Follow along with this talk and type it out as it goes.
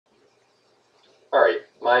Alright,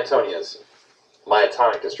 myotonias,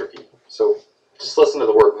 myotonic dystrophy. So just listen to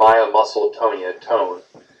the word muscle tonia, tone,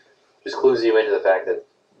 just clues you into the fact that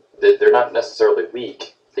they're not necessarily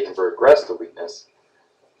weak. They can progress to weakness.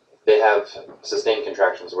 They have sustained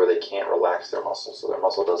contractions where they can't relax their muscle, so their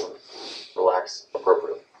muscle doesn't relax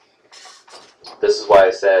appropriately. This is why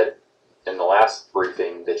I said in the last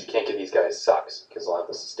briefing that you can't give these guys sucks, because they'll have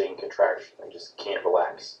a sustained contraction. They just can't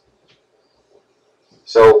relax.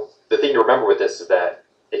 So the thing to remember with this is that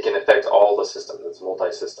it can affect all the systems. It's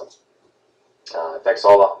multi-system.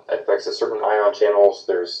 It affects a certain ion channels.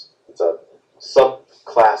 It's a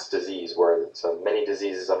subclass disease where it's many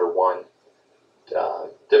diseases under one.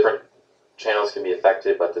 Different channels can be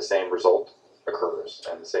affected, but the same result occurs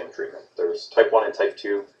and the same treatment. There's type 1 and type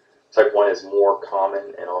 2. Type 1 is more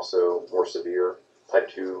common and also more severe. Type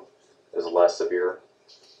 2 is less severe.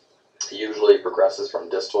 It usually progresses from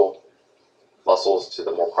distal muscles to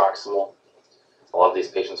the more proximal. A lot of these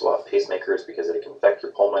patients will have pacemakers because it can affect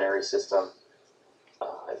your pulmonary system.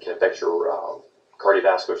 It can affect your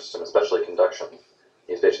cardiovascular system, especially conduction.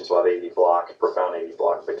 These patients will have AV block, profound AV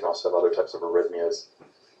block, but can also have other types of arrhythmias.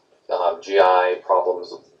 They'll have GI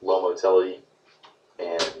problems, low motility,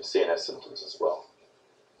 and CNS symptoms as well.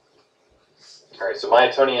 Alright, so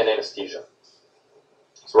myotonia and anesthesia.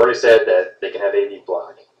 So we already said that they can have AV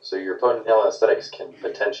block. So your potent inhaled anesthetics can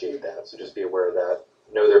potentiate that. So just be aware of that.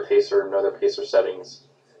 Know their pacer settings.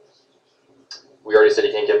 We already said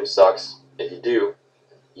you can't give them sucks. If you do,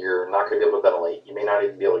 you're not going to be able to ventilate. You may not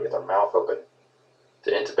even be able to get their mouth open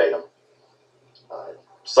to intubate them.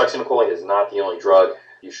 Succinylcholine is not the only drug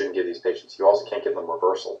you shouldn't give these patients. You also can't give them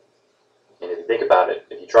reversal. And if you think about it,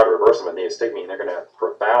 if you try to reverse them with neostigmine, they're going to have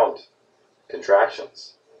profound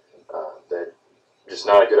contractions. That's just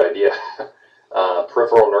not a good idea.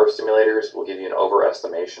 Peripheral nerve stimulators will give you an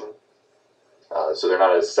overestimation, so they're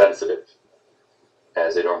not as sensitive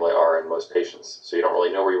as they normally are in most patients. So you don't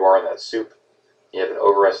really know where you are in that soup. You have an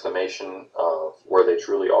overestimation of where they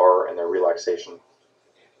truly are in their relaxation.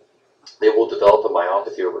 They will develop a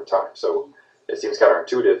myopathy over time. So it seems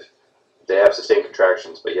counterintuitive. They have sustained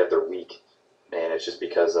contractions, but yet they're weak. And it's just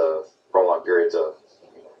because of prolonged periods of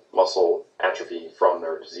muscle atrophy from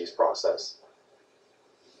their disease process.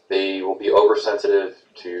 They will be oversensitive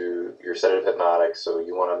to your sedative hypnotics, so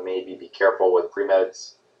you want to maybe be careful with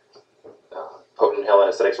pre-meds. Potent inhaled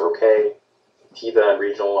anesthetics are okay. TIVA and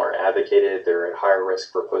regional are advocated. They're at higher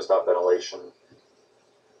risk for post-op ventilation.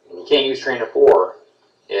 And you can't use train of 4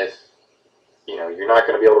 if you're not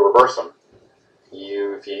going to be able to reverse them.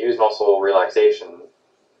 If you use muscle relaxation,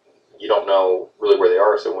 you don't know really where they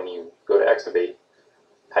are. So when you go to extubate,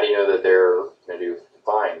 how do you know that they're going to do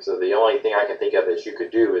fine? So the only thing I can think of that you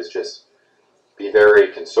could do is just be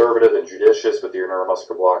very conservative and judicious with your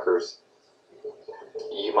neuromuscular blockers.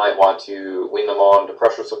 You might want to wean them on to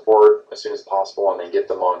pressure support as soon as possible, and then get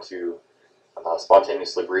them onto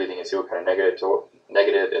spontaneously breathing and see what kind of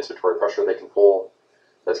negative inspiratory pressure they can pull.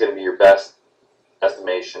 That's going to be your best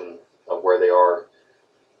estimation of where they are.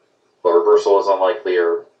 But reversal is unlikely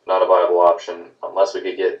or not a viable option unless we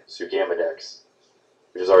could get Sugamidex,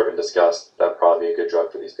 which has already been discussed. That would probably be a good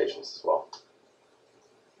drug for these patients as well.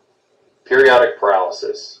 Periodic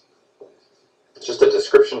paralysis. It's just a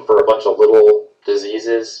description for a bunch of little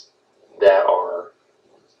diseases that are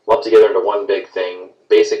lumped together into one big thing.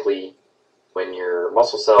 Basically, when your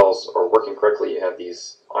muscle cells are working correctly, you have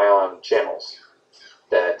these ion channels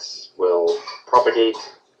that will propagate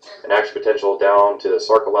an action potential down to the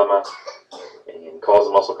sarcolemma and cause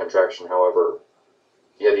a muscle contraction. However,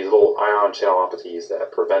 you have these little ion channelopathies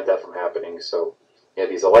that prevent that from happening. So you have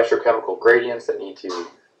these electrochemical gradients that need to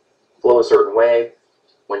flow a certain way.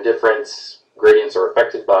 When different gradients are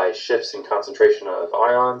affected by shifts in concentration of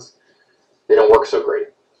ions, they don't work so great.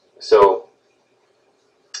 So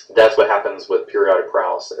that's what happens with periodic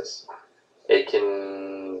paralysis. It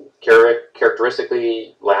can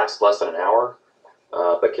characteristically last less than an hour,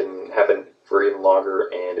 but can happen for even longer,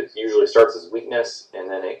 and it usually starts as weakness, and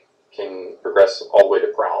then it can progress all the way to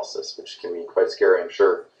paralysis, which can be quite scary, I'm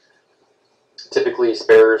sure. Typically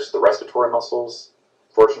spares the respiratory muscles,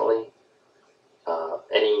 fortunately.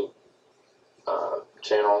 Any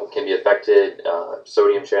channel can be affected,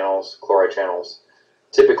 sodium channels, chloride channels.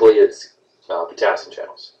 Typically it's potassium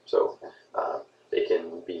channels. So they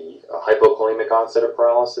can be a hypokalemic onset of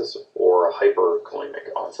paralysis or a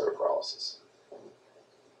hyperkalemic onset of paralysis.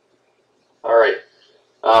 Alright,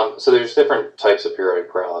 so there's different types of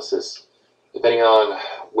periodic paralysis. Depending on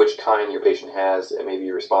which kind your patient has, it may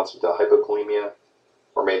be responsive to hypokalemia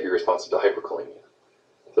or may be responsive to hyperkalemia.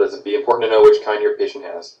 So it's important to know which kind your patient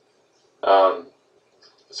has.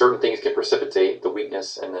 Certain things can precipitate the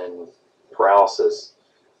weakness and then paralysis.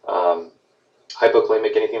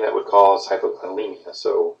 Hypokalemic, anything that would cause hypokalemia.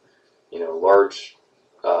 So, large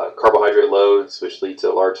carbohydrate loads, which lead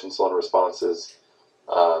to large insulin responses,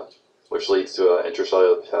 which leads to an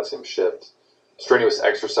intracellular potassium shift. Strenuous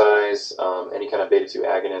exercise, any kind of beta-2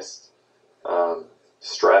 agonist,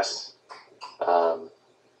 stress, and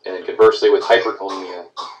then conversely with hyperkalemia,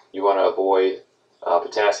 you want to avoid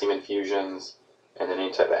potassium infusions and then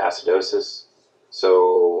any type of acidosis.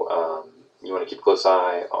 So you want to keep a close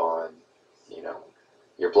eye on,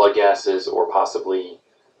 your blood gases or possibly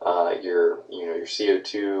your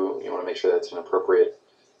CO2. You want to make sure that's an appropriate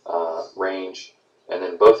range. And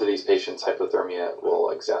then both of these patients, hypothermia will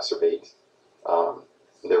exacerbate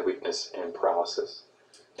their weakness and paralysis.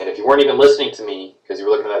 And if you weren't even listening to me because you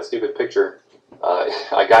were looking at that stupid picture,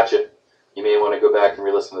 I got you. You may want to go back and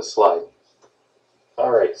re-listen to this slide.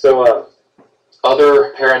 All right, so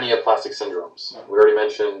other paraneoplastic syndromes. We already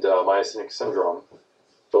mentioned myasthenic syndrome.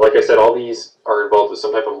 But like I said, all these are involved with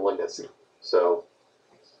some type of malignancy. So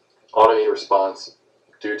autoimmune response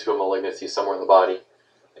due to a malignancy somewhere in the body.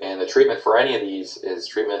 And the treatment for any of these is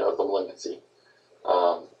treatment of the malignancy.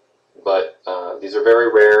 But these are very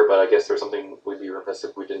rare, but I guess there's something we'd be remiss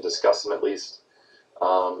if we didn't discuss them at least.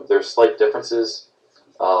 There's slight differences.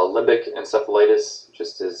 Limbic encephalitis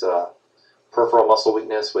just is peripheral muscle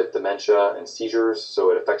weakness with dementia and seizures,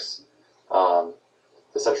 so it affects the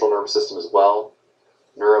central nervous system as well.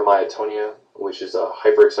 Neuromyotonia, which is a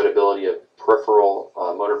hyperexcitability of peripheral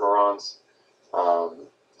motor neurons.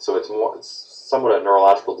 So it's somewhat a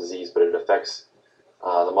neurological disease, but it affects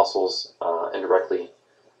the muscles indirectly.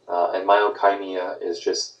 And myokymia is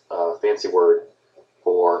just a fancy word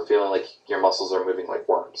for feeling like your muscles are moving like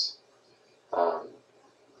worms.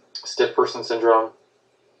 Stiff person syndrome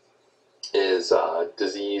is a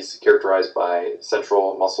disease characterized by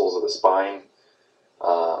central muscles of the spine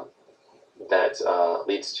that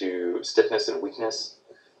leads to stiffness and weakness,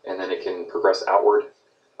 and then it can progress outward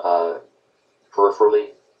peripherally.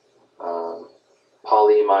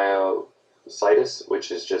 Polymyositis,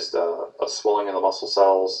 which is just a swelling of the muscle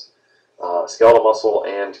cells, skeletal muscle,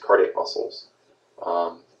 and cardiac muscles.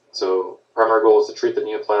 So primary goal is to treat the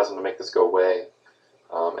neoplasm to make this go away.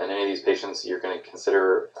 And any of these patients, you're going to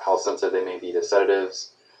consider how sensitive they may be to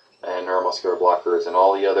sedatives and neuromuscular blockers, and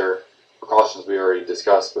all the other precautions we already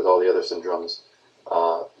discussed with all the other syndromes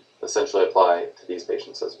essentially apply to these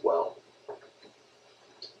patients as well.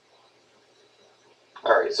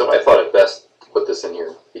 Alright, so I thought it best to put this in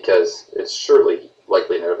here because it's surely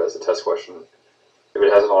likely to end up as a test question if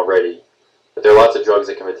it hasn't already. But there are lots of drugs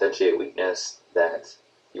that can potentiate weakness that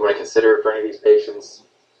you want to consider for any of these patients.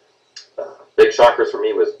 Big shockers for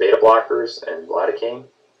me was beta blockers and lidocaine.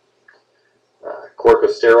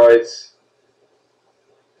 Corticosteroids,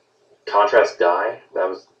 contrast dye, that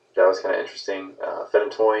was kind of interesting.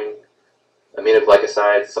 Phenytoin,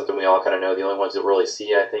 aminoglycosides, something we all kind of know. The only ones you'll really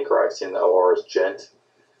see, I think, or I've seen in the OR is Gent.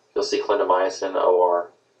 You'll see clindamycin in the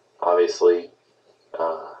OR, obviously.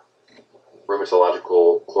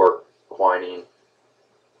 Rheumatological chloroquine.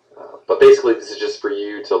 But basically, this is just for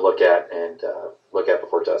you to look at and look at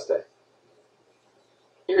before test day.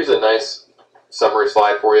 Here's a nice summary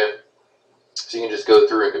slide for you. So you can just go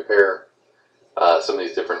through and compare some of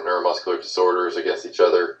these different neuromuscular disorders against each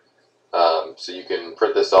other. So you can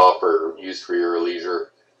print this off or use for your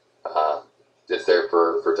leisure. It's there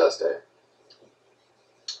for test day.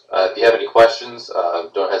 If you have any questions,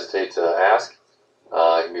 don't hesitate to ask.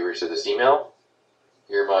 I can be reached at this email.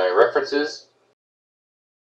 Here are my references.